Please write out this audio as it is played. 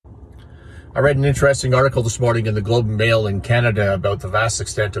I read an interesting article this morning in the Globe and Mail in Canada about the vast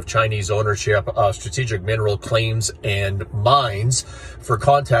extent of Chinese ownership of strategic mineral claims and mines. For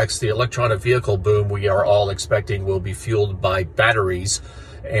context, the electronic vehicle boom we are all expecting will be fueled by batteries.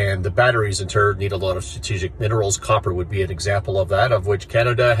 And the batteries in turn need a lot of strategic minerals. Copper would be an example of that, of which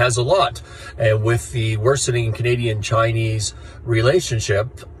Canada has a lot. And with the worsening Canadian-Chinese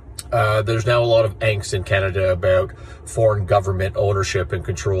relationship, there's now a lot of angst in Canada about foreign government ownership and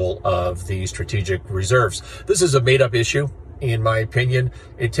control of the strategic reserves. This is a made-up issue, in my opinion.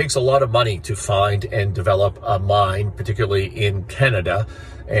 It takes a lot of money to find and develop a mine, particularly in Canada,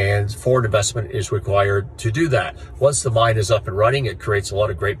 and foreign investment is required to do that. Once the mine is up and running, it creates a lot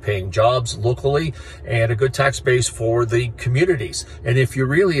of great paying jobs locally and a good tax base for the communities. And if you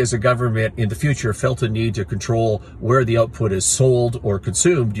really, as a government in the future, felt a need to control where the output is sold or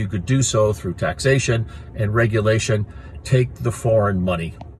consumed, you could do so through taxation and regulation. Take the foreign money.